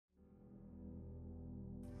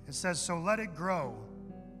It says, so let it grow.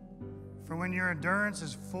 For when your endurance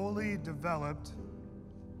is fully developed,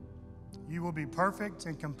 you will be perfect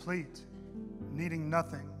and complete, needing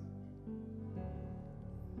nothing.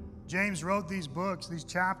 James wrote these books, these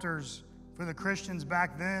chapters, for the Christians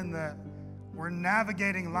back then that were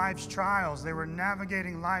navigating life's trials. They were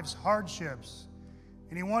navigating life's hardships.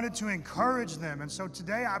 And he wanted to encourage them. And so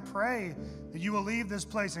today I pray that you will leave this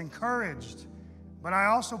place encouraged. But I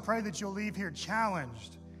also pray that you'll leave here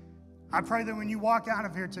challenged. I pray that when you walk out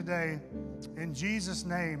of here today, in Jesus'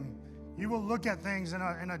 name, you will look at things in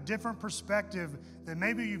a different perspective that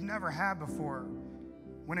maybe you've never had before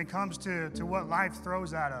when it comes to what life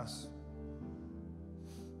throws at us.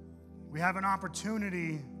 We have an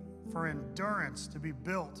opportunity for endurance to be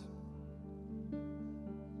built.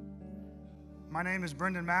 My name is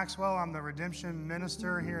Brendan Maxwell. I'm the Redemption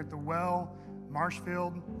Minister here at the Well,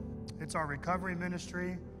 Marshfield. It's our recovery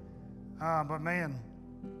ministry. But man,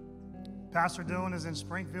 Pastor Dylan is in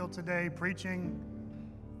Springfield today preaching,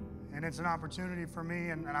 and it's an opportunity for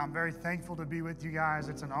me, and I'm very thankful to be with you guys.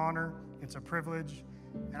 It's an honor, it's a privilege,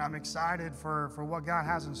 and I'm excited for what God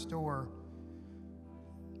has in store.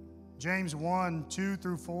 James 1, 2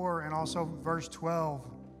 through 4, and also verse 12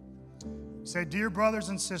 say, dear brothers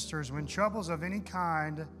and sisters, when troubles of any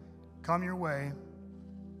kind come your way,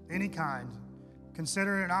 any kind,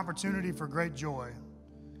 consider it an opportunity for great joy.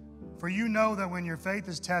 For you know that when your faith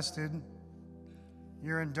is tested,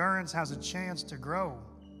 your endurance has a chance to grow.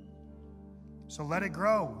 So let it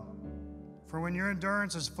grow. For when your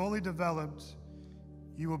endurance is fully developed,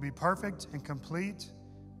 you will be perfect and complete,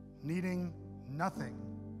 needing nothing.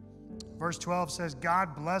 Verse 12 says,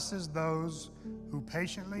 God blesses those who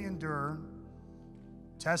patiently endure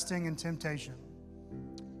testing and temptation.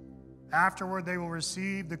 Afterward, they will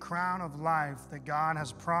receive the crown of life that God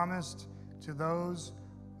has promised to those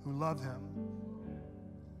who love him.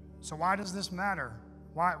 So why does this matter?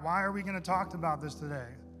 Why are we going to talk about this today?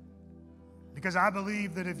 Because I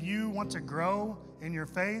believe that if you want to grow in your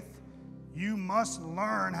faith, you must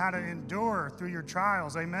learn how to endure through your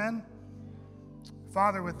trials. Amen?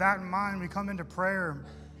 Father, with that in mind, we come into prayer.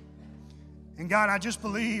 And God, I just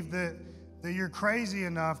believe that you're crazy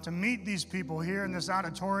enough to meet these people here in this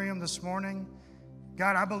auditorium this morning.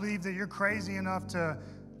 God, I believe that you're crazy enough to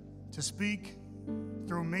speak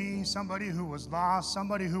through me, somebody who was lost,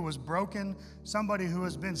 somebody who was broken, somebody who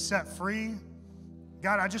has been set free.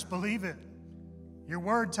 God, I just believe it. Your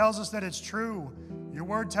word tells us that it's true. Your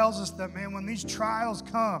word tells us that, man, when these trials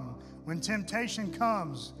come, when temptation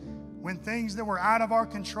comes, when things that were out of our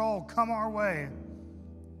control come our way,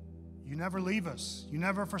 you never leave us. You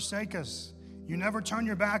never forsake us. You never turn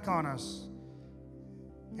your back on us.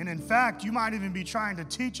 And in fact, you might even be trying to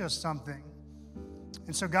teach us something.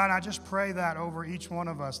 And so, God, I just pray that over each one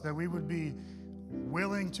of us, that we would be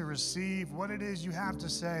willing to receive what it is you have to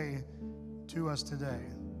say to us today.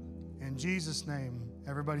 In Jesus' name,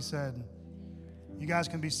 everybody said, you guys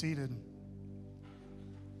can be seated.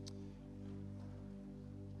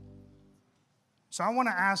 So I want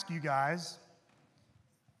to ask you guys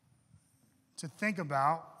to think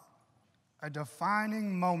about a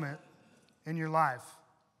defining moment in your life.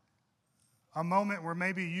 A moment where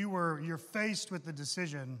maybe you're faced with the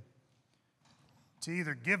decision to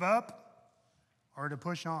either give up or to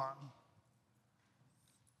push on.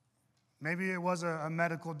 Maybe it was a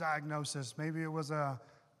medical diagnosis. Maybe it was a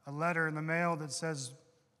letter in the mail that says,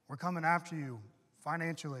 we're coming after you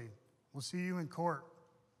financially. We'll see you in court.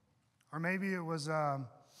 Or maybe it was,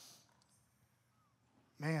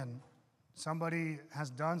 somebody has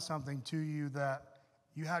done something to you that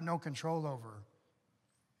you had no control over.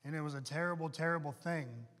 And it was a terrible, terrible thing.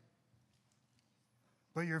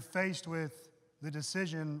 But you're faced with the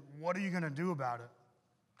decision, what are you going to do about it?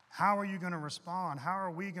 How are you going to respond? How are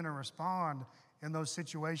we going to respond in those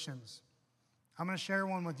situations? I'm going to share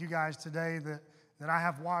one with you guys today that I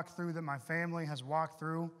have walked through, that my family has walked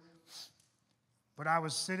through. But I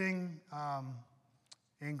was sitting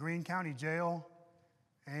in Greene County Jail,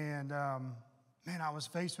 and I was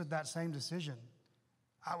faced with that same decision.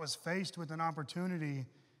 I was faced with an opportunity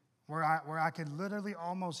where I could literally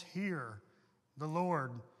almost hear the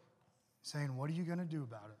Lord saying, what are you going to do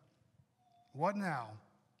about it? What now?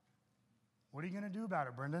 What are you going to do about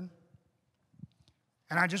it, Brendan?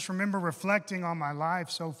 And I just remember reflecting on my life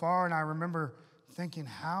so far, and I remember thinking,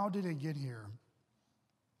 how did it get here?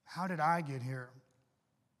 How did I get here?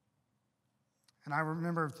 And I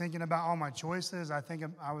remember thinking about all my choices. I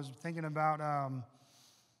was thinking about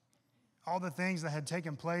all the things that had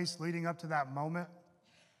taken place leading up to that moment.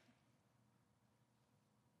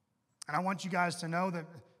 And I want you guys to know that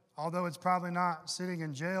although it's probably not sitting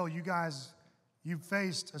in jail, you guys you've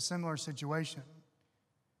faced a similar situation.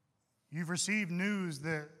 You've received news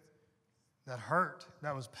that hurt,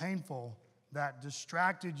 that was painful, that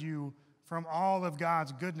distracted you from all of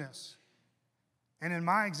God's goodness. And in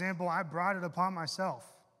my example, I brought it upon myself.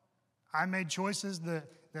 I made choices that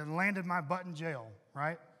landed my butt in jail,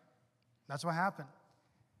 right? That's what happened.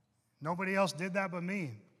 Nobody else did that but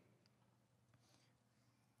me.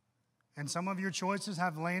 And some of your choices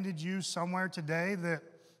have landed you somewhere today that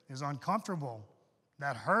is uncomfortable,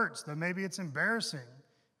 that hurts, that maybe it's embarrassing.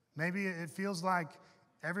 Maybe it feels like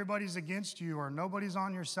everybody's against you or nobody's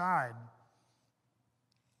on your side.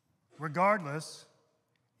 Regardless,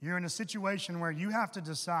 you're in a situation where you have to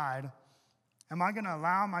decide, am I going to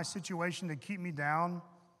allow my situation to keep me down,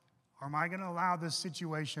 or am I going to allow this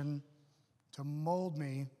situation to mold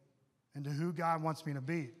me into who God wants me to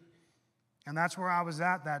be? And that's where I was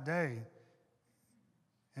at that day.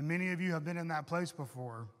 And many of you have been in that place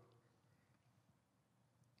before.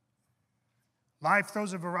 Life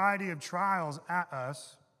throws a variety of trials at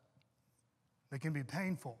us that can be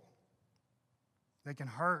painful. They can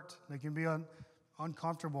hurt. They can be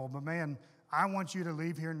uncomfortable. But man, I want you to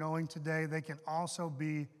leave here knowing today they can also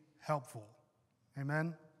be helpful.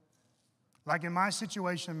 Amen? Like in my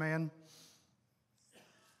situation, man,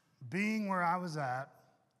 being where I was at,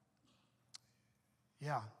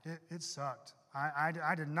 yeah, it sucked.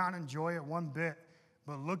 I did not enjoy it one bit.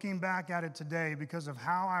 But looking back at it today, because of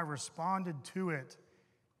how I responded to it,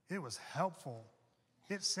 it was helpful.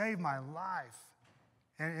 It saved my life.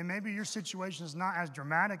 And maybe your situation is not as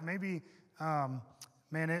dramatic. Maybe,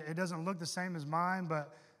 it doesn't look the same as mine.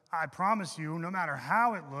 But I promise you, no matter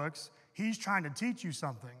how it looks, He's trying to teach you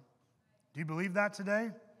something. Do you believe that today?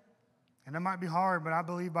 And it might be hard, but I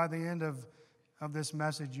believe by the end of this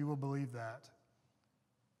message, you will believe that.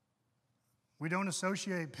 We don't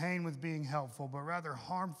associate pain with being helpful, but rather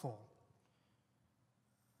harmful.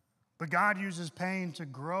 But God uses pain to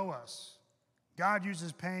grow us. God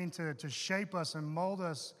uses pain to shape us and mold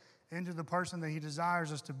us into the person that He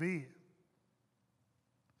desires us to be.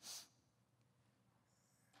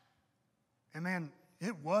 And man,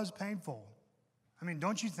 it was painful. I mean,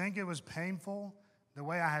 don't you think it was painful the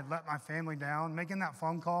way I had let my family down, making that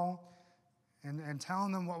phone call and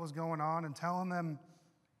telling them what was going on and telling them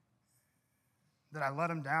that I let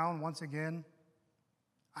them down once again?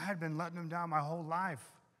 I had been letting them down my whole life.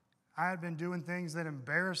 I had been doing things that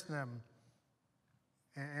embarrassed them.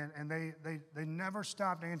 And they never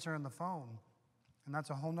stopped answering the phone. And that's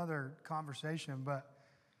a whole nother conversation, but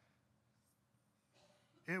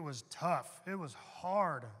it was tough. It was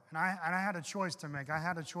hard. And I had a choice to make. I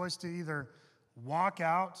had a choice to either walk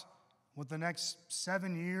out what the next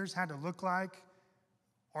 7 years had to look like,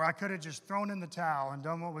 or I could have just thrown in the towel and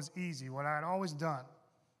done what was easy, what I had always done.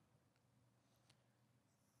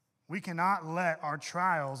 We cannot let our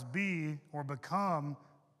trials be or become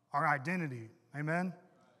our identity. Amen?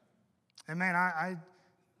 And man, I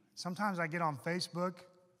sometimes I get on Facebook,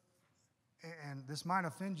 and this might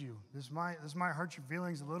offend you. This might hurt your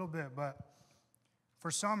feelings a little bit, but for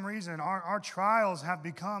some reason, our trials have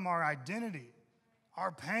become our identity,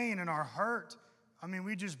 our pain and our hurt. I mean,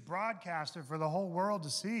 we just broadcast it for the whole world to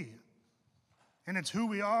see. And it's who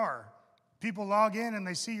we are. People log in and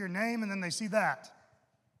they see your name and then they see that.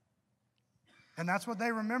 And that's what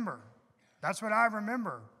they remember. That's what I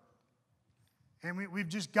remember. And we've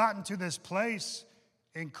just gotten to this place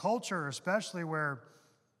in culture, especially, where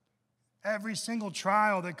every single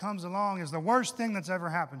trial that comes along is the worst thing that's ever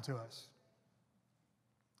happened to us.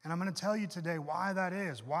 And I'm going to tell you today why that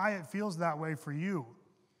is, why it feels that way for you,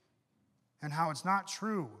 and how it's not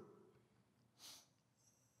true.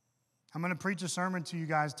 I'm going to preach a sermon to you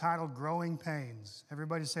guys titled Growing Pains.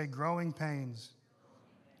 Everybody say Growing Pains.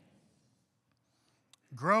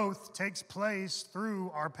 Growth takes place through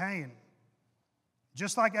our pain.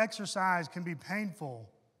 Just like exercise can be painful,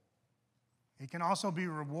 it can also be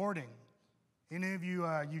rewarding. Any of you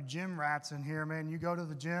gym rats in here, man, you go to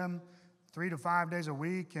the gym 3 to 5 days a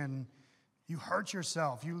week and you hurt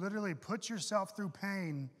yourself. You literally put yourself through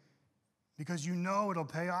pain because you know it'll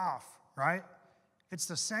pay off, right? It's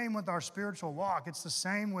the same with our spiritual walk. It's the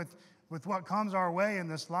same with what comes our way in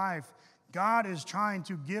this life. God is trying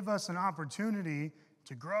to give us an opportunity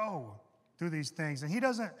to grow through these things. And He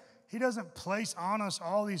doesn't place on us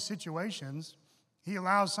all these situations. He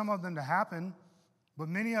allows some of them to happen, but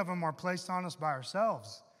many of them are placed on us by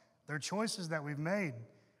ourselves. They're choices that we've made.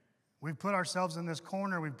 We've put ourselves in this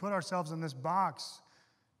corner. We've put ourselves in this box.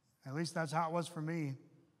 At least that's how it was for me.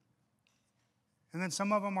 And then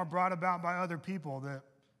some of them are brought about by other people, that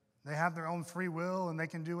they have their own free will and they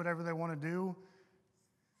can do whatever they want to do.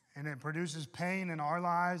 and it produces pain in our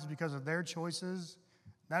lives because of their choices,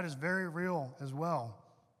 that is very real as well.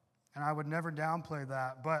 And I would never downplay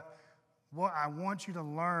that. But what I want you to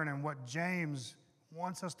learn, and what James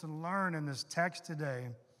wants us to learn in this text today,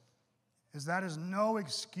 is that is no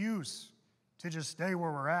excuse to just stay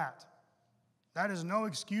where we're at. That is no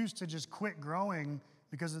excuse to just quit growing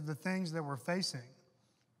because of the things that we're facing.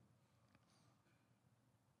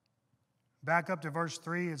 Back up to verse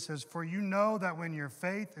 3, it says, "For you know that when your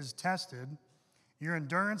faith is tested, your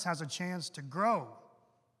endurance has a chance to grow.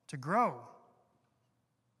 To grow."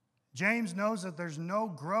 James knows that there's no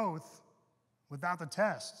growth without the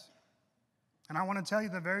test. And I want to tell you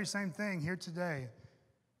the very same thing here today.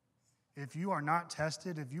 If you are not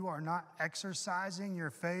tested, if you are not exercising your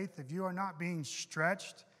faith, if you are not being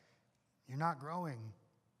stretched, you're not growing.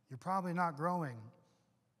 You're probably not growing.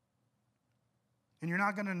 And you're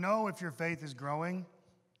not going to know if your faith is growing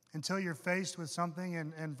until you're faced with something,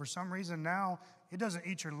 and for some reason now, it doesn't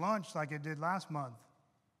eat your lunch like it did last month,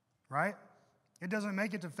 right? It doesn't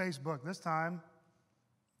make it to Facebook this time.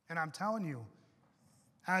 And I'm telling you,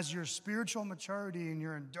 as your spiritual maturity and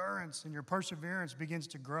your endurance and your perseverance begins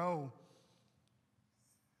to grow,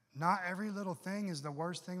 not every little thing is the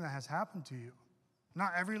worst thing that has happened to you.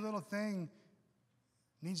 Not every little thing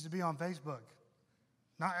needs to be on Facebook.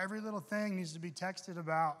 Not every little thing needs to be texted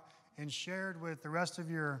about and shared with the rest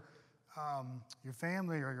of your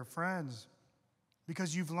family or your friends,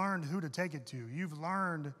 because you've learned who to take it to. You've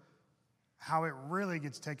learned how it really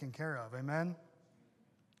gets taken care of. Amen?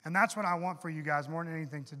 And that's what I want for you guys more than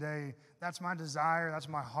anything today. That's my desire. That's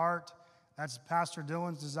my heart. That's Pastor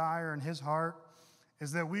Dylan's desire and his heart,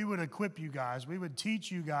 is that we would equip you guys. We would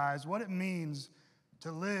teach you guys what it means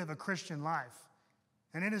to live a Christian life.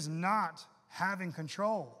 And it is not having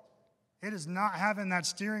control. It is not having that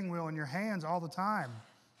steering wheel in your hands all the time.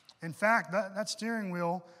 In fact, that steering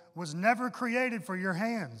wheel was never created for your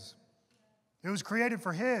hands. It was created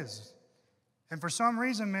for his. And for some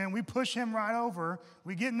reason, man, we push him right over.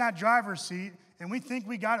 We get in that driver's seat, and we think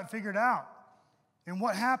we got it figured out. And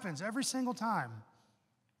what happens every single time?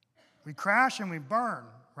 We crash and we burn,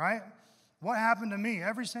 right? What happened to me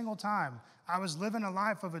every single time? I was living a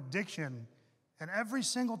life of addiction, and every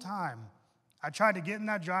single time I tried to get in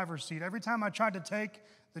that driver's seat, every time I tried to take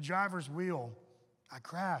the driver's wheel, I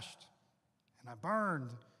crashed, and I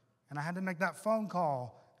burned, and I had to make that phone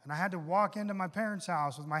call, and I had to walk into my parents'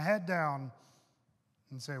 house with my head down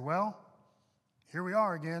and say, well, here we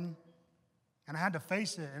are again. And I had to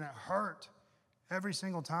face it, and it hurt every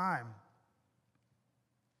single time.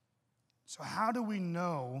 So how do we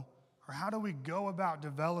know, or how do we go about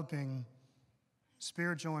developing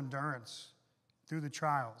spiritual endurance through the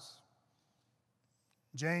trials?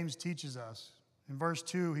 James teaches us. In verse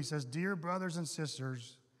 2, he says, "Dear brothers and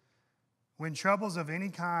sisters, when troubles of any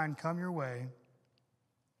kind come your way,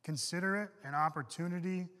 consider it an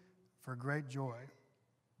opportunity for great joy."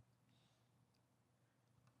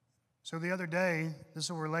 So the other day, this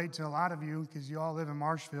will relate to a lot of you because you all live in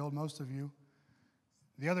Marshfield, most of you.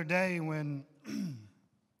 The other day when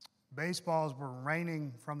baseballs were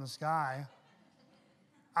raining from the sky,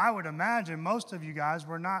 I would imagine most of you guys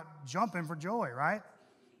were not jumping for joy, right?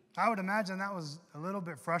 I would imagine that was a little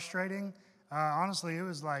bit frustrating. Honestly, it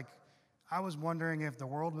was like I was wondering if the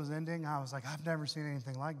world was ending. I was like, I've never seen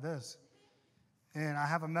anything like this. And I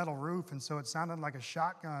have a metal roof, and so it sounded like a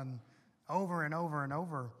shotgun over and over and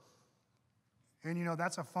over. And, you know,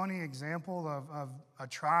 that's a funny example of a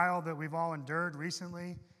trial that we've all endured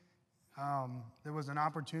recently. There was an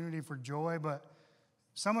opportunity for joy, but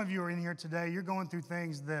some of you are in here today, you're going through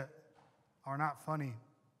things that are not funny.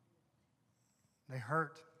 They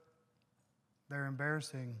hurt. They're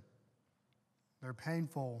embarrassing. They're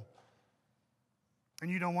painful. And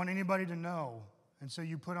you don't want anybody to know. And so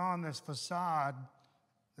you put on this facade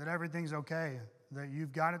that everything's okay, that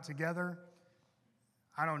you've got it together.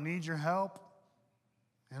 I don't need your help.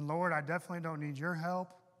 And Lord, I definitely don't need your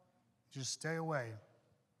help. Just stay away.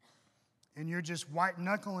 And you're just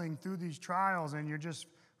white-knuckling through these trials, and you're just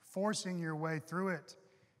forcing your way through it.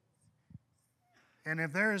 And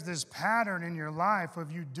if there is this pattern in your life of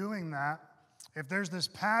you doing that, if there's this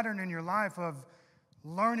pattern in your life of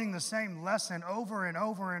learning the same lesson over and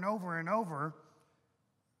over and over and over,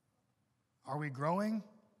 are we growing?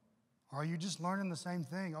 Or are you just learning the same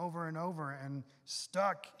thing over and over and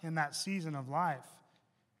stuck in that season of life?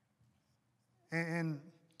 And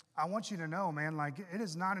I want you to know, man, like it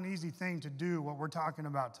is not an easy thing to do what we're talking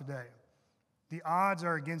about today. The odds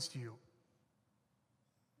are against you.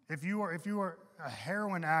 If you were a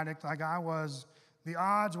heroin addict like I was, the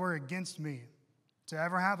odds were against me to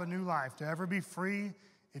ever have a new life, to ever be free.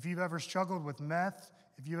 If you've ever struggled with meth,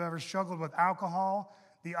 if you've ever struggled with alcohol,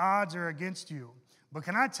 the odds are against you. But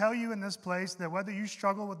can I tell you in this place that whether you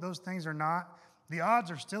struggle with those things or not, the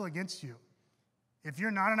odds are still against you. If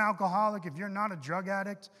you're not an alcoholic, if you're not a drug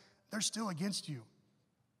addict, they're still against you.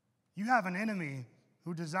 You have an enemy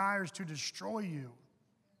who desires to destroy you.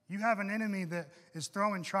 You have an enemy that is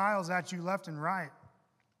throwing trials at you left and right.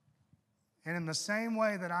 And in the same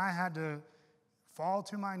way that I had to fall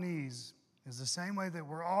to my knees is the same way that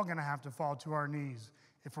we're all going to have to fall to our knees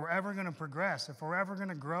if we're ever going to progress, if we're ever going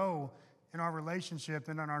to grow in our relationship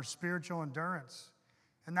and in our spiritual endurance.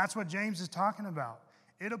 And that's what James is talking about.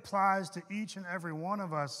 It applies to each and every one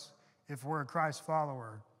of us if we're a Christ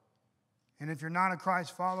follower. And if you're not a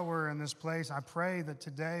Christ follower in this place, I pray that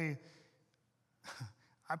today,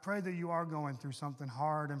 I pray that you are going through something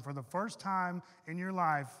hard, and for the first time in your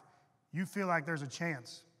life, you feel like there's a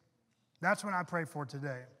chance. That's what I pray for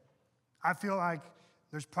today. I feel like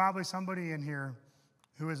there's probably somebody in here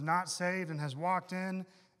who is not saved and has walked in,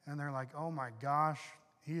 and they're like, oh my gosh,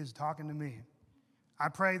 he is talking to me. I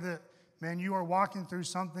pray that, man, you are walking through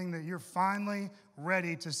something that you're finally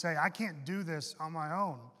ready to say, I can't do this on my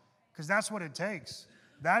own, because that's what it takes.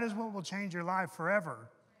 That is what will change your life forever.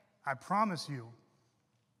 I promise you.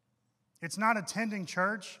 It's not attending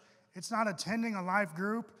church. It's not attending a life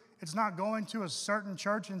group. It's not going to a certain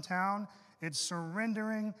church in town. It's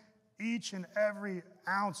surrendering each and every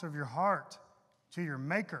ounce of your heart to your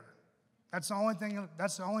Maker. That's the only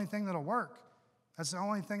thing that'll work. That's the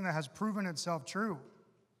only thing that has proven itself true.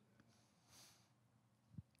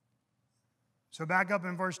 So back up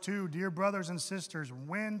in verse 2, dear brothers and sisters,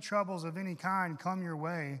 when troubles of any kind come your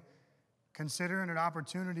way, consider it an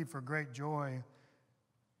opportunity for great joy.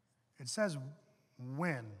 It says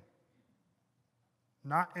when,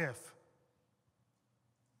 not if.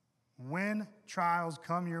 When trials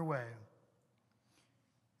come your way.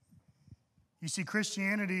 You see,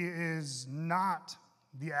 Christianity is not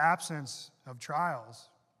the absence of trials,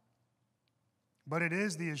 but it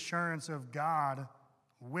is the assurance of God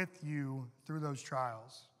with you through those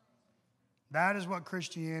trials. That is what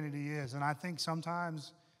Christianity is. And I think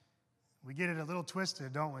sometimes we get it a little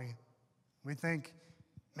twisted, don't we? We think,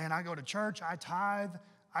 man, I go to church, I tithe,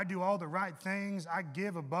 I do all the right things, I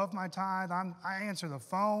give above my tithe, I answer the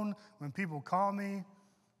phone when people call me.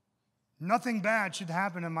 Nothing bad should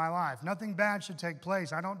happen in my life. Nothing bad should take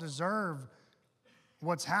place. I don't deserve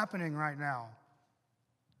what's happening right now.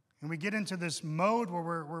 And we get into this mode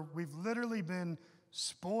where we've literally been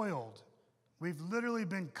spoiled. We've literally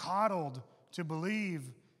been coddled to believe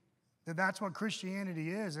that that's what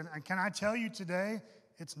Christianity is. And can I tell you today,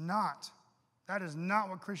 it's not. That is not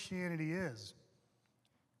what Christianity is.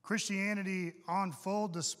 Christianity on full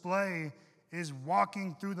display is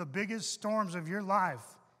walking through the biggest storms of your life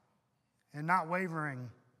and not wavering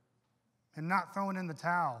and not throwing in the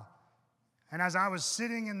towel. And as I was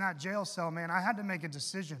sitting in that jail cell, man, I had to make a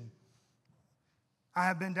decision. I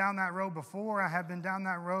have been down that road before. I have been down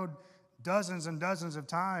that road dozens and dozens of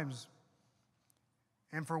times.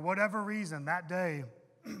 And for whatever reason, that day,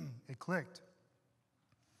 it clicked.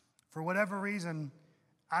 For whatever reason,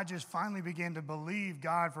 I just finally began to believe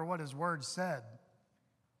God for what His Word said.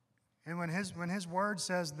 And when His Word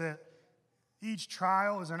says that each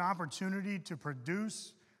trial is an opportunity to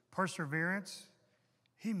produce perseverance,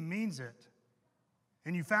 He means it.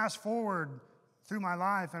 And you fast forward through my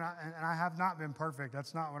life, and I have not been perfect.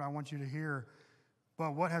 That's not what I want you to hear.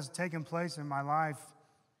 But what has taken place in my life,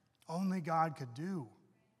 only God could do.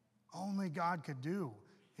 Only God could do.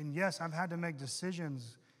 And yes, I've had to make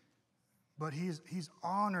decisions, but He's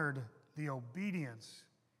honored the obedience.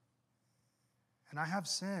 And I have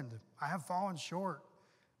sinned. I have fallen short.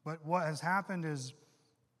 But what has happened is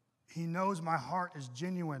He knows my heart is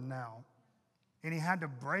genuine now. And He had to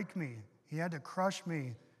break me. He had to crush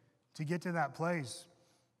me to get to that place.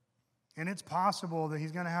 And it's possible that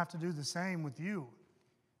He's going to have to do the same with you.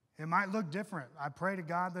 It might look different. I pray to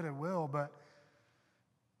God that it will, but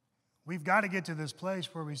we've got to get to this place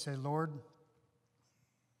where we say, Lord,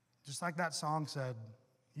 just like that song said,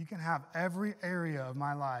 you can have every area of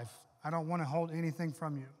my life. I don't want to hold anything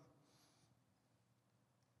from you.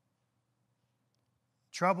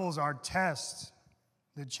 Troubles are tests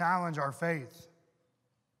that challenge our faith.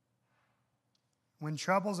 When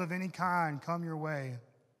troubles of any kind come your way,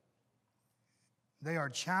 they are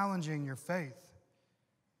challenging your faith.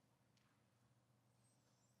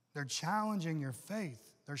 They're challenging your faith.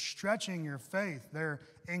 They're stretching your faith. They're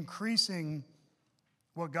increasing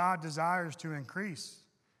what God desires to increase.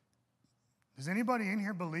 Does anybody in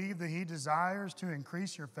here believe that He desires to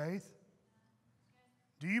increase your faith?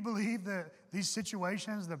 Do you believe that these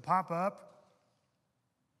situations that pop up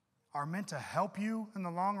are meant to help you in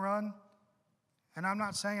the long run. And I'm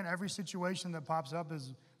not saying every situation that pops up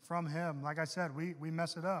is from him. Like I said, we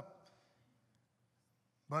mess it up.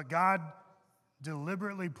 But God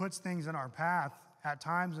deliberately puts things in our path at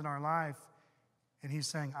times in our life, and he's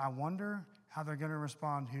saying, I wonder how they're going to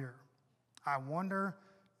respond here. I wonder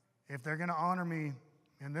if they're going to honor me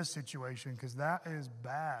in this situation, because that is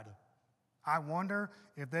bad. I wonder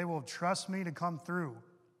if they will trust me to come through.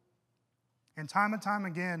 And time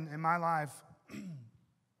again in my life,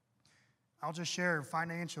 I'll just share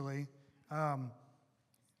financially.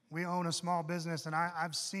 We own a small business, and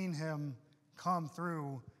I've seen him come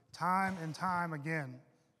through time and time again.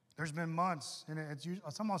 There's been months, and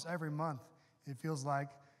it's almost every month, it feels like,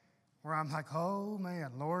 where I'm like, oh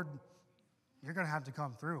man, Lord, you're going to have to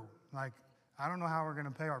come through. Like, I don't know how we're going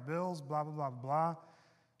to pay our bills, blah, blah, blah, blah.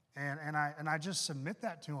 And I just submit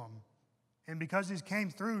that to him. And because he's came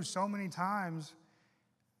through so many times,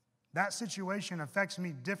 that situation affects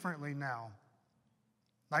me differently now.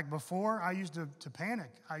 Like before, I used to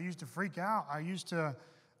panic. I used to freak out. I used to,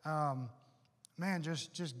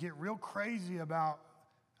 just get real crazy about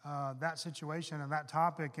that situation and that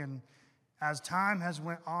topic. And as time has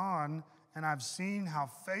went on, and I've seen how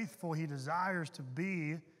faithful he desires to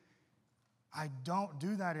be, I don't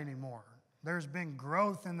do that anymore. There's been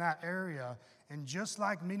growth in that area. And just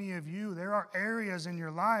like many of you, there are areas in your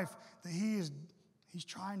life that he's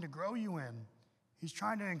trying to grow you in. He's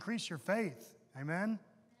trying to increase your faith. Amen?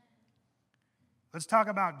 Let's talk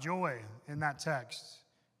about joy in that text.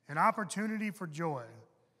 An opportunity for joy.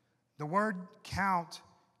 The word count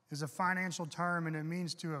is a financial term, and it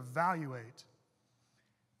means to evaluate.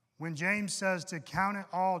 When James says to count it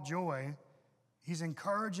all joy, he's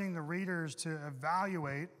encouraging the readers to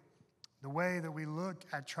evaluate the way that we look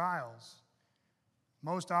at trials.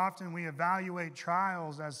 Most often we evaluate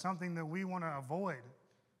trials as something that we want to avoid.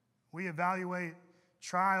 We evaluate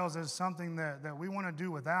trials as something that we want to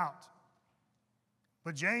do without.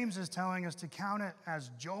 But James is telling us to count it as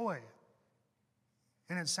joy.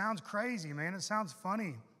 And it sounds crazy, man. It sounds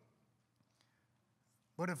funny.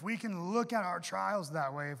 But if we can look at our trials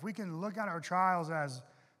that way, if we can look at our trials as,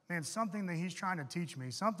 man, something that he's trying to teach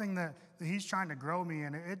me, something that he's trying to grow me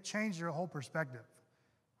in, it changed your whole perspective.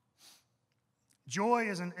 Joy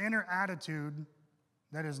is an inner attitude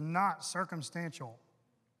that is not circumstantial.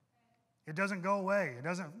 It doesn't go away.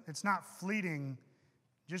 It's not fleeting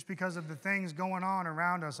just because of the things going on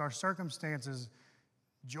around us, our circumstances.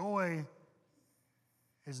 Joy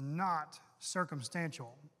is not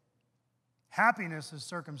circumstantial. Happiness is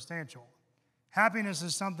circumstantial. Happiness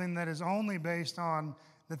is something that is only based on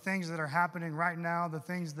the things that are happening right now, the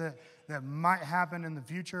things that might happen in the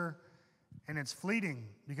future, and it's fleeting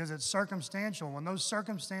because it's circumstantial. When those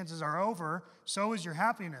circumstances are over, so is your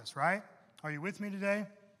happiness, right? Are you with me today?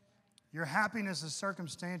 Your happiness is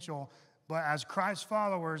circumstantial, but as Christ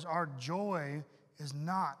followers, our joy is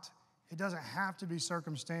not. It doesn't have to be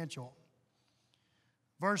circumstantial.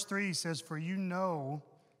 Verse 3 says, "For you know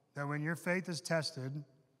that when your faith is tested,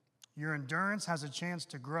 your endurance has a chance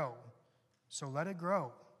to grow. So let it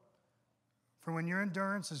grow. For when your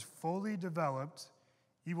endurance is fully developed,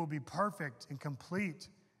 you will be perfect and complete,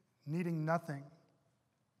 needing nothing."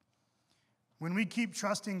 When we keep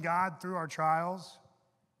trusting God through our trials,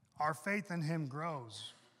 our faith in him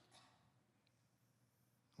grows.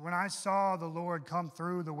 When I saw the Lord come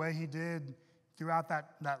through the way he did throughout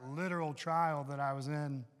that literal trial that I was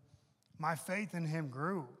in, my faith in him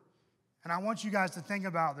grew. And I want you guys to think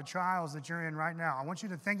about the trials that you're in right now. I want you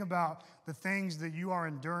to think about the things that you are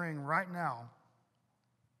enduring right now.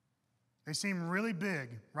 They seem really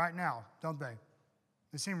big right now, don't they?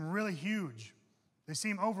 They seem really huge. They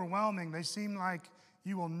seem overwhelming. They seem like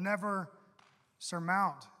you will never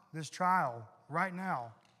surmount this trial right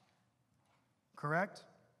now. Correct?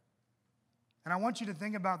 And I want you to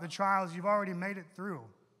think about the trials you've already made it through.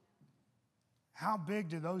 How big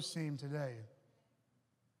do those seem today?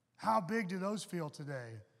 How big do those feel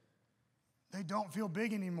today? They don't feel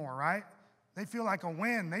big anymore, right? They feel like a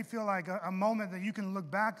win. They feel like a moment that you can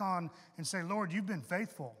look back on and say, Lord, you've been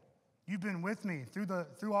faithful. You've been with me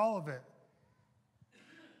through all of it.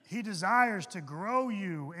 He desires to grow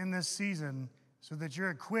you in this season so that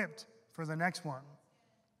you're equipped for the next one.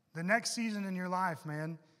 The next season in your life,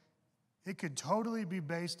 man, it could totally be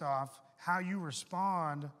based off how you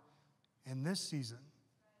respond in this season.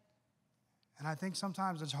 And I think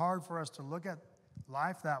sometimes it's hard for us to look at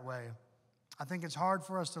life that way. I think it's hard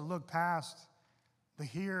for us to look past the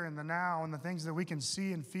here and the now and the things that we can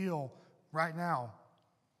see and feel right now.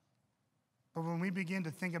 But when we begin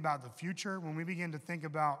to think about the future, when we begin to think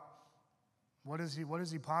about what is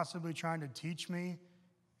he possibly trying to teach me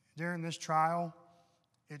during this trial,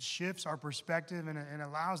 it shifts our perspective and it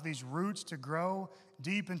allows these roots to grow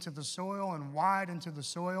deep into the soil and wide into the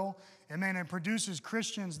soil. And man, it produces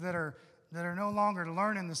Christians that are no longer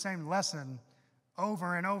learning the same lesson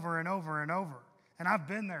over and over and over and over. And I've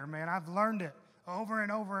been there, man. I've learned it over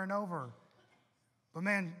and over and over. But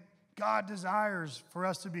man, God desires for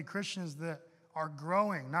us to be Christians that are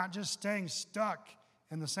growing, not just staying stuck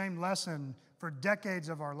in the same lesson for decades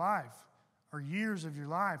of our life or years of your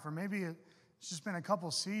life, or maybe it's just been a couple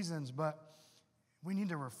seasons, but we need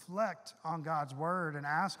to reflect on God's word and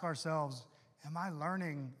ask ourselves, am I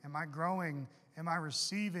learning? Am I growing? Am I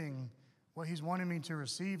receiving what he's wanting me to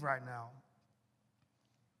receive right now?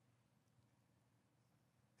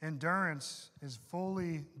 Endurance is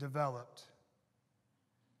fully developed.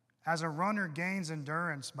 As a runner gains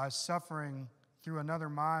endurance by suffering through another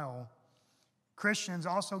mile, Christians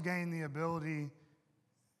also gain the ability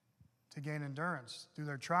to gain endurance through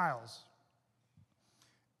their trials.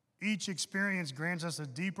 Each experience grants us a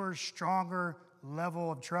deeper, stronger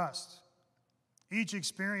level of trust. Each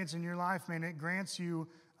experience in your life, man, it grants you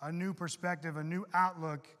a new perspective, a new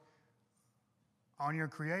outlook on your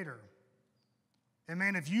Creator. And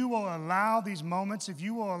man, if you will allow these moments, if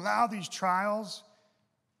you will allow these trials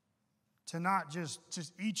to not just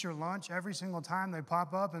eat your lunch every single time they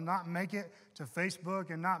pop up and not make it to Facebook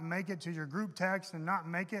and not make it to your group text and not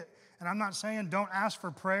make it, and I'm not saying don't ask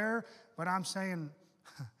for prayer, but I'm saying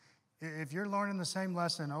if you're learning the same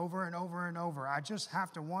lesson over and over and over, I just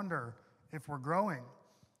have to wonder if we're growing.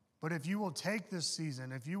 But if you will take this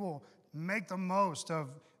season, if you will make the most of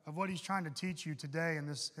what he's trying to teach you today in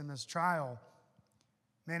this trial,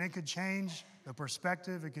 man, it could change the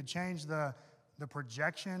perspective. It could change the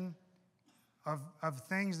projection of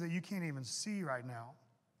things that you can't even see right now.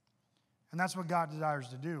 And that's what God desires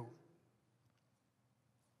to do.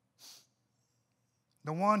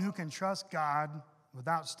 The one who can trust God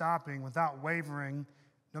without stopping, without wavering,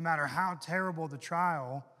 no matter how terrible the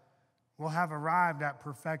trial, will have arrived at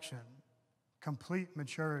perfection, complete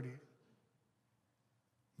maturity.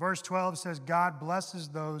 Verse 12 says, God blesses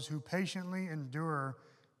those who patiently endure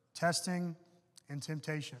testing and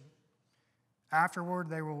temptation. Afterward,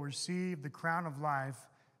 they will receive the crown of life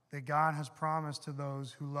that God has promised to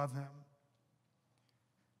those who love him.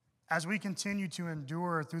 As we continue to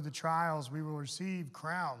endure through the trials, we will receive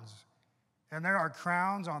crowns. And there are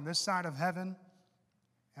crowns on this side of heaven,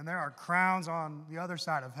 and there are crowns on the other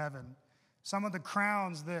side of heaven. Some of the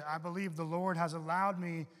crowns that I believe the Lord has allowed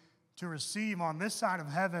me to receive on this side of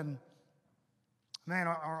heaven, man,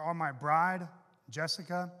 are on my bride,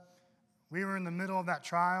 Jessica. We were in the middle of that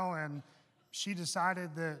trial, and she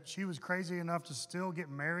decided that she was crazy enough to still get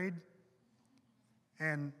married.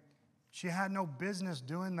 And she had no business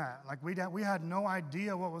doing that. Like we had no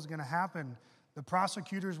idea what was going to happen. The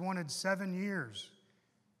prosecutors wanted 7 years.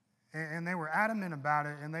 And they were adamant about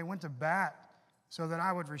it, and they went to bat so that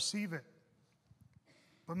I would receive it.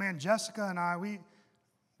 But man, Jessica and I,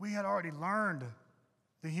 we had already learned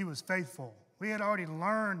that he was faithful. We had already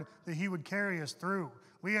learned that he would carry us through.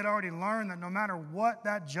 We had already learned that no matter what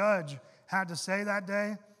that judge had to say that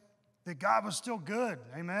day, that God was still good.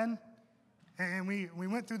 Amen? And we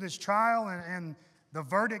went through this trial, and the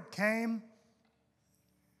verdict came.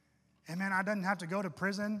 And man, I didn't have to go to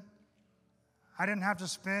prison. I didn't have to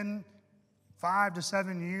spend 5 to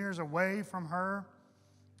 7 years away from her.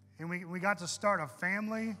 And we got to start a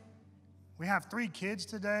family. We have 3 kids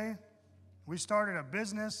today. We started a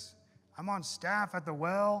business. I'm on staff at the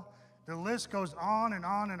well. The list goes on and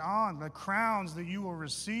on and on. The crowns that you will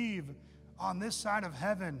receive on this side of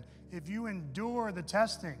heaven if you endure the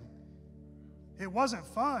testing. It wasn't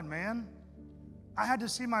fun, man. I had to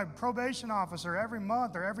see my probation officer every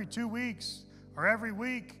month or every 2 weeks or every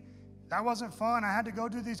week. That wasn't fun. I had to go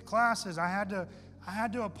do these classes. I had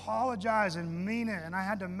to apologize and mean it, and I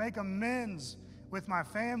had to make amends with my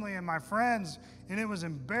family and my friends, and it was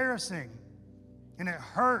embarrassing, and it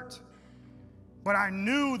hurt. But I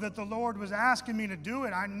knew that the Lord was asking me to do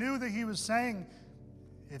it. I knew that he was saying,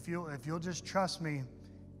 if you'll just trust me,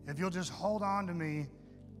 if you'll just hold on to me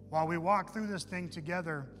while we walk through this thing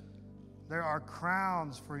together, there are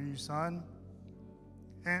crowns for you, son.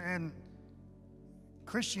 And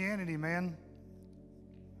Christianity, man,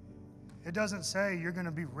 it doesn't say you're going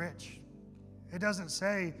to be rich. It doesn't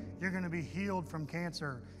say you're going to be healed from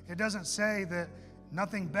cancer. It doesn't say that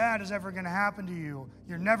nothing bad is ever going to happen to you.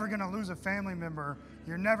 You're never going to lose a family member.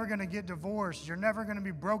 You're never going to get divorced. You're never going to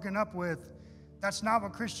be broken up with. That's not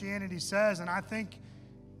what Christianity says. And I think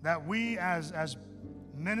that we as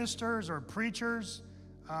ministers or preachers,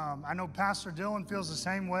 I know Pastor Dylan feels the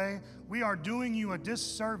same way. We are doing you a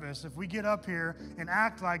disservice if we get up here and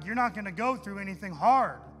act like you're not going to go through anything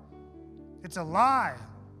hard. It's a lie.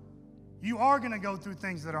 You are going to go through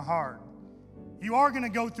things that are hard. You are going to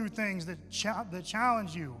go through things that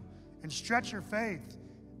challenge you and stretch your faith,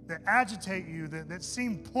 that agitate you, that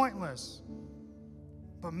seem pointless.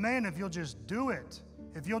 But man, if you'll just do it,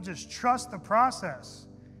 if you'll just trust the process,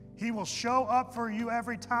 He will show up for you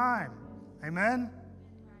every time. Amen?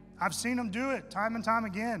 I've seen Him do it time and time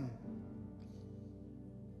again.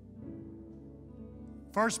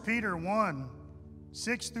 1 Peter 1,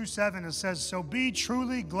 6 through 7, it says, "So be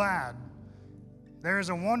truly glad. There is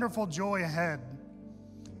a wonderful joy ahead,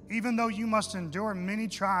 even though you must endure many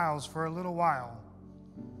trials for a little while.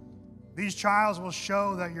 These trials will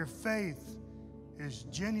show that your faith is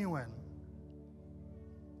genuine.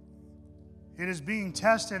 It is being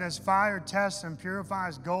tested as fire tests and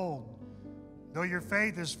purifies gold, though your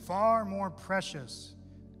faith is far more precious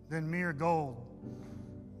than mere gold.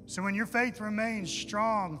 So when your faith remains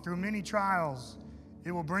strong through many trials,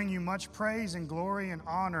 it will bring you much praise and glory and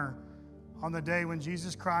honor on the day when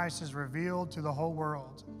Jesus Christ is revealed to the whole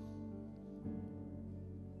world."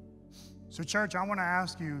 So church, I want to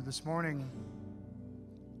ask you this morning,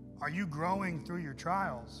 are you growing through your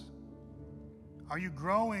trials? Are you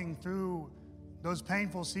growing through those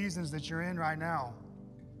painful seasons that you're in right now?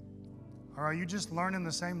 Or are you just learning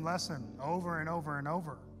the same lesson over and over and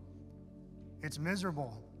over? It's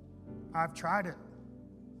miserable. I've tried it.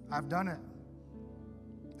 I've done it.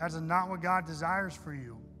 That is not what God desires for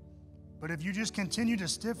you. But if you just continue to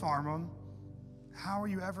stiff-arm Him, how are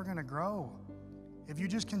you ever going to grow? If you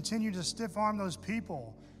just continue to stiff-arm those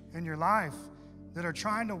people in your life that are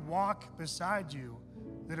trying to walk beside you,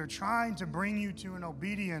 that are trying to bring you to an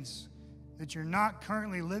obedience that you're not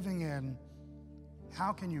currently living in,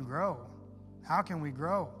 how can you grow? How can we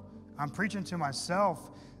grow? I'm preaching to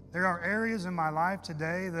myself. There are areas in my life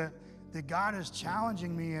today that God is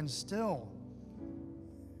challenging me in still.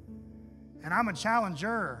 And I'm a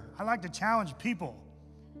challenger. I like to challenge people.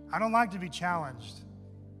 I don't like to be challenged.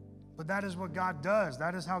 But that is what God does.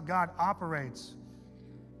 That is how God operates.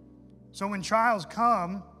 So when trials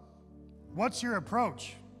come, what's your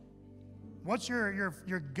approach? What's your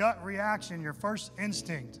gut reaction, your first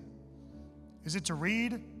instinct? Is it to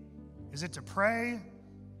read? Is it to pray?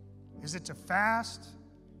 Is it to fast?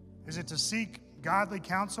 Is it to seek godly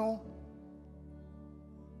counsel?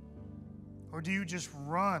 Or do you just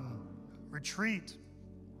run, retreat,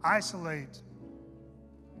 isolate,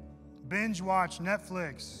 binge watch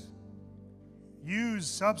Netflix, use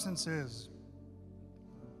substances,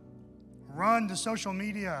 run to social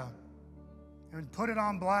media and put it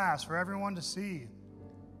on blast for everyone to see?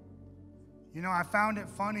 You know, I found it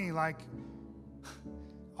funny, like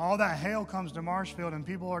all that hail comes to Marshfield and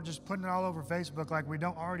people are just putting it all over Facebook like we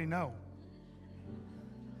don't already know.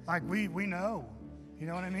 Like we know. You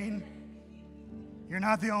know what I mean? You're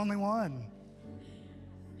not the only one.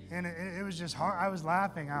 And it was just hard. I was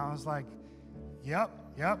laughing. I was like, yep,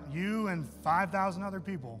 you and 5,000 other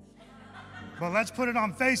people. But let's put it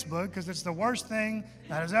on Facebook because it's the worst thing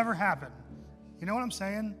that has ever happened. You know what I'm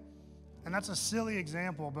saying? And that's a silly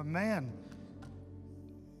example, but man,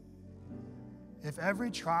 if every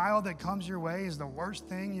trial that comes your way is the worst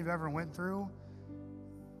thing you've ever went through,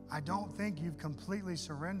 I don't think you've completely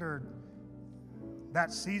surrendered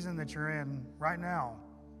that season that you're in right now.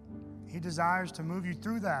 He desires to move you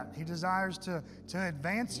through that. He desires to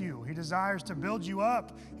advance you. He desires to build you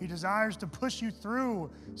up. He desires to push you through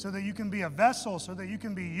so that you can be a vessel, so that you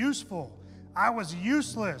can be useful. I was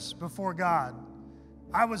useless before God.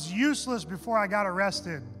 I was useless before I got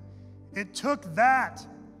arrested. It took that.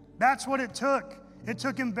 That's what it took. It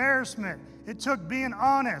took embarrassment. It took being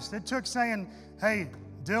honest. It took saying, hey,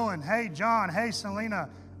 Dylan, hey, John, hey, Selena,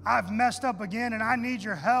 I've messed up again and I need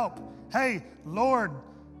your help. Hey, Lord,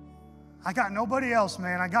 I got nobody else,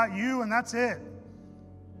 man. I got you and that's it.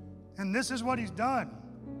 And this is what He's done.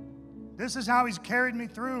 This is how He's carried me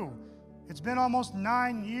through. It's been almost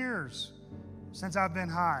 9 years since I've been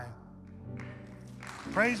high.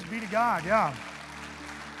 Praise be to God, yeah.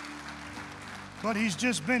 But He's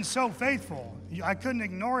just been so faithful. I couldn't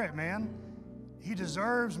ignore it, man. He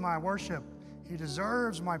deserves my worship. He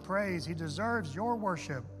deserves my praise. He deserves your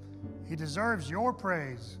worship. He deserves your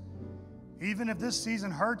praise. Even if this season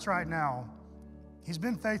hurts right now, He's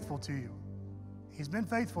been faithful to you. He's been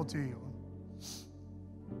faithful to you.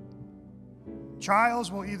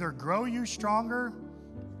 Trials will either grow you stronger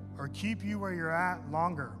or keep you where you're at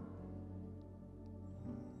longer.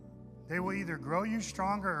 They will either grow you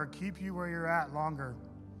stronger or keep you where you're at longer.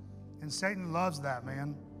 And Satan loves that,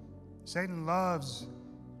 man. Satan loves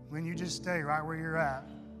when you just stay right where you're at,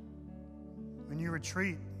 when you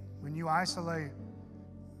retreat, when you isolate,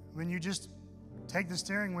 when you just take the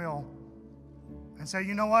steering wheel and say,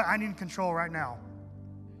 you know what, I need control right now.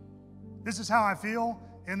 This is how I feel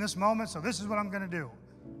in this moment, so this is what I'm going to do.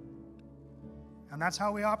 And that's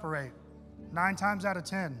how we operate 9 times out of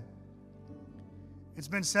 10. It's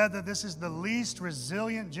been said that this is the least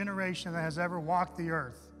resilient generation that has ever walked the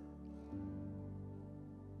earth.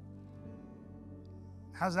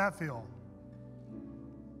 How's that feel?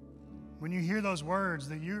 When you hear those words,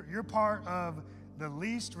 that you're part of the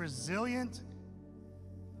least resilient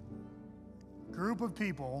group of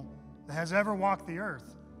people that has ever walked the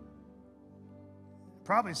earth.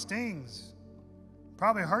 Probably stings,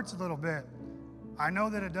 probably hurts a little bit. I know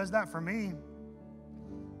that it does that for me.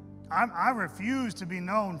 I refuse to be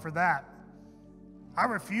known for that. I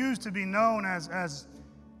refuse to be known as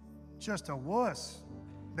just a wuss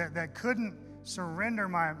that couldn't surrender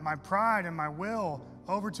my pride and my will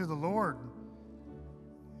over to the Lord.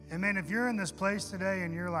 And man, if you're in this place today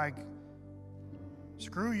and you're like,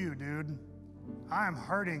 screw you, dude. I am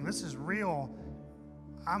hurting. This is real.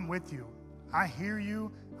 I'm with you. I hear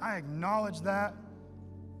you. I acknowledge that.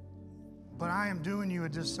 But I am doing you a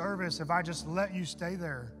disservice if I just let you stay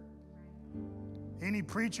there. Any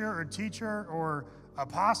preacher or teacher or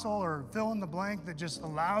apostle or fill in the blank that just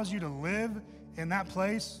allows you to live in that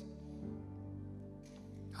place,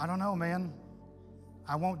 I don't know, man.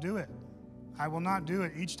 I won't do it. I will not do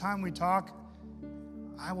it. Each time we talk,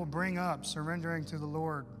 I will bring up surrendering to the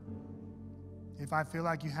Lord if I feel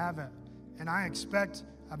like you haven't. And I expect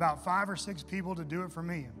about 5 or 6 people to do it for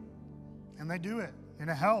me. And they do it, and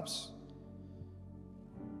it helps.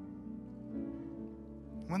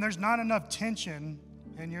 When there's not enough tension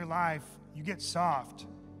in your life, you get soft.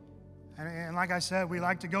 And like I said, we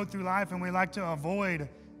like to go through life and we like to avoid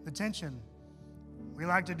the tension. We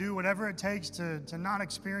like to do whatever it takes to not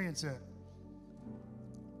experience it.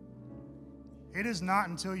 It is not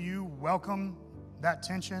until you welcome that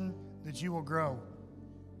tension that you will grow.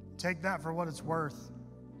 Take that for what it's worth.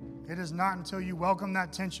 It is not until you welcome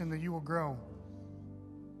that tension that you will grow.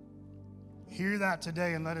 Hear that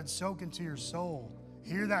today and let it soak into your soul.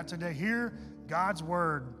 Hear that today. Hear God's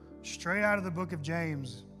word straight out of the book of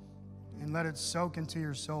James and let it soak into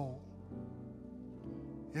your soul.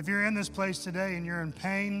 If you're in this place today and you're in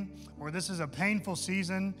pain or this is a painful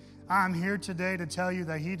season, I'm here today to tell you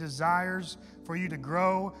that He desires for you to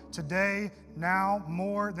grow today, now,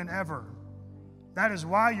 more than ever. That is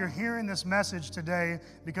why you're hearing this message today,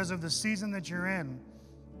 because of the season that you're in.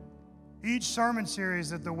 Each sermon series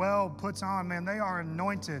that The Well puts on, man, they are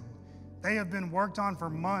anointed. They have been worked on for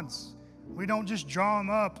months. We don't just draw them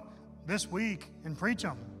up this week and preach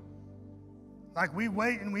them. Like, we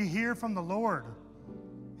wait and we hear from the Lord.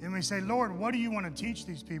 And we say, Lord, what do you want to teach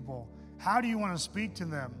these people? How do you want to speak to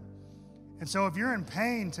them? And so if you're in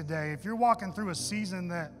pain today, if you're walking through a season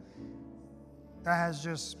that has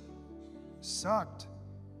just sucked,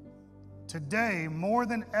 today, more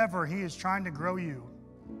than ever, He is trying to grow you.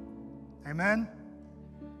 Amen?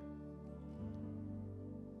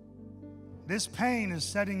 This pain is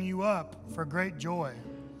setting you up for great joy.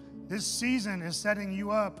 This season is setting you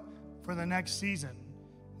up for the next season.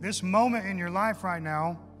 This moment in your life right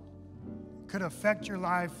now could affect your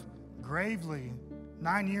life gravely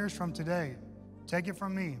 9 years from today. Take it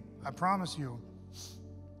from me. I promise you.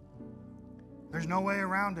 There's no way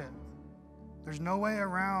around it. There's no way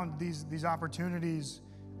around these opportunities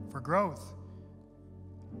for growth.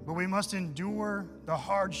 But we must endure the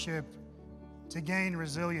hardship to gain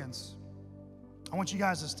resilience. I want you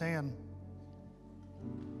guys to stand.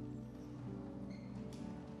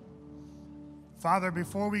 Father,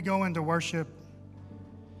 before we go into worship,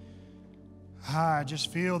 I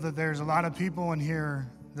just feel that there's a lot of people in here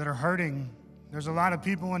that are hurting. There's a lot of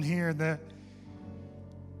people in here that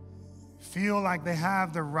feel like they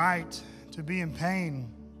have the right to be in pain.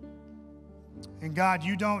 And God,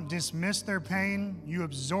 you don't dismiss their pain, you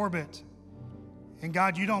absorb it. And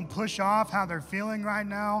God, you don't push off how they're feeling right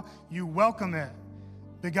now, you welcome it.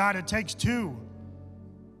 But God, it takes 2.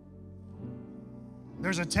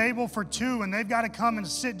 There's a table for 2, and they've got to come and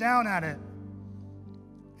sit down at it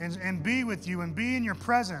and be with you and be in your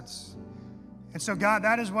presence. And so, God,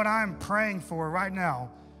 that is what I'm praying for right now.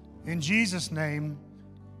 In Jesus' name,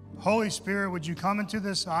 Holy Spirit, would you come into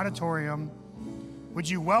this auditorium? Would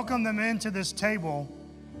you welcome them into this table?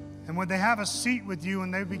 And would they have a seat with you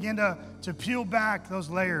and they begin to peel back those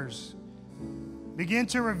layers? Begin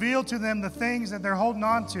to reveal to them the things that they're holding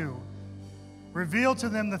on to. Reveal to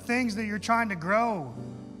them the things that you're trying to grow,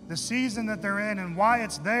 the season that they're in and why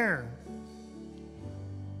it's there.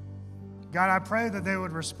 God, I pray that they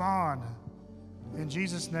would respond. In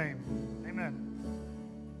Jesus' name, amen.